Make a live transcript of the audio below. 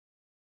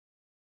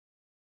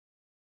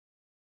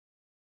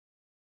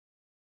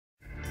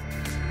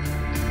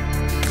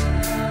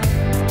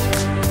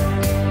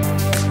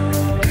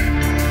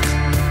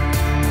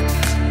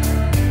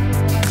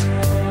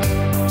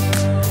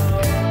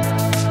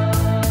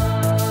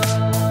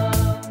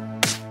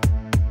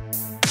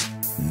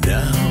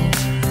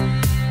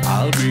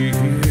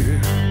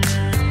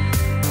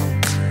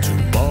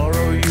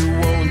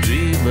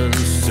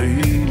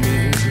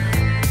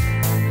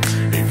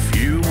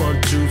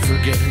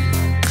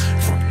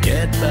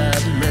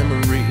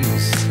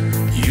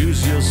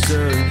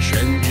search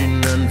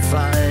engine and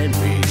find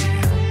me.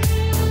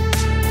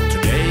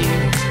 Today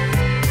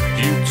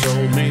you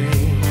told me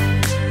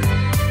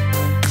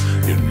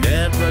you're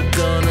never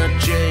gonna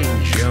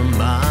change your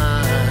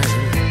mind.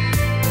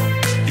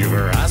 You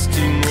were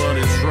asking what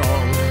is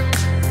wrong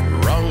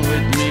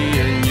with me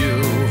and you.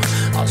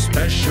 Our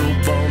special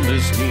bond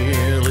is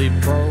nearly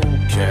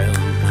broken.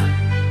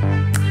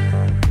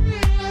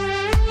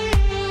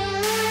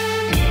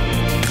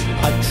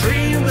 I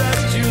dream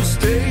that you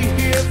stay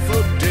here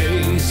for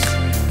days,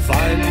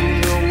 finding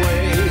the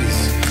ways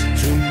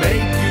to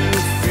make you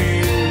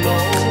feel no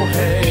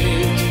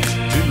hate.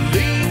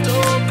 Delete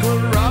all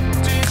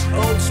corrupted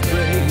old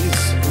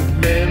space.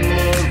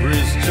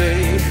 Memories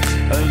stay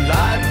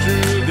alive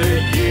through the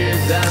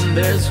years, and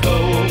there's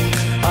hope.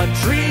 I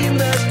dream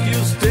that you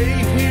stay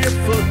here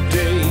for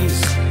days.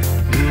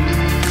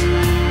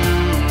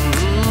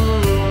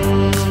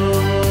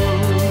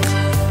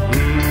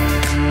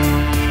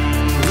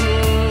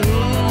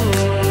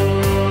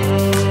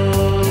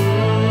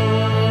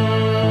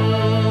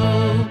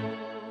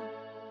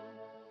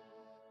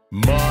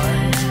 My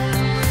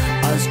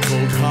ice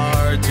cold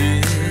heart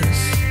is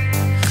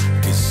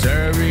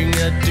deserving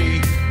a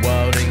deep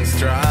welding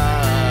strike.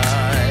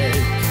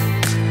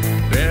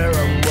 Their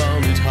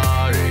unwounded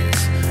heart is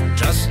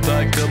just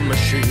like a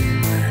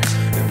machine,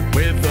 and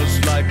with us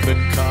like the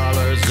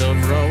colors of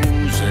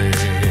roses.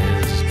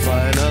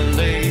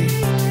 Finally,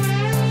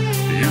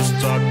 you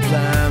start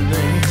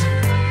planning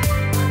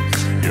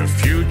your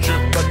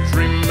future, but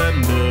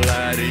remember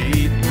I'd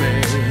eat me.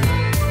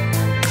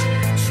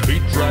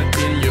 Sweet right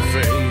in your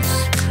face,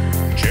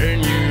 turn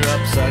you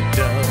upside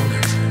down.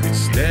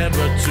 It's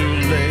never too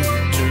late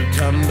to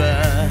come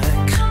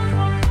back.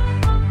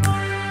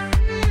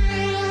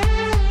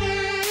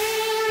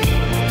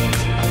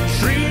 I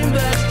dream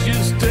that you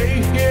stay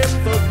here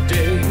for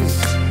days,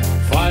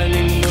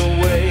 finding the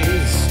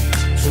ways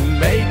to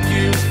make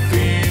you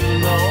feel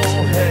no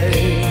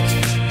hate.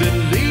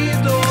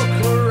 Delete all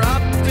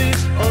corrupted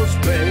or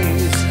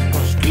space,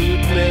 'cause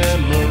good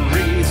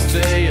memories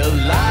stay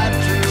alive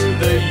through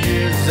the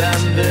years,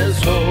 and there's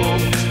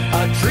hope.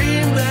 I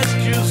dream that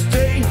you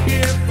stay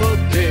here for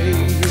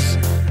days.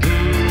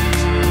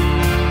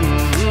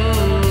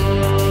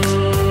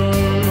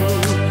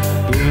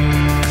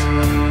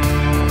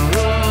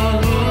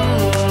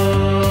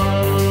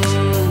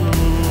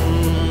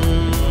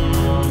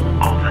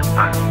 All the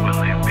time we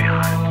leave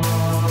behind,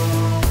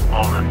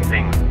 all the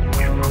things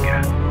we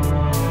forget.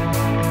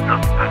 It's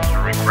not such a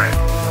regret.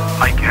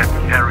 I can't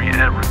carry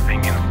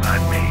everything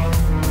inside me.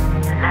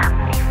 Love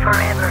me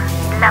forever,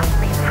 love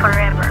me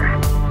forever.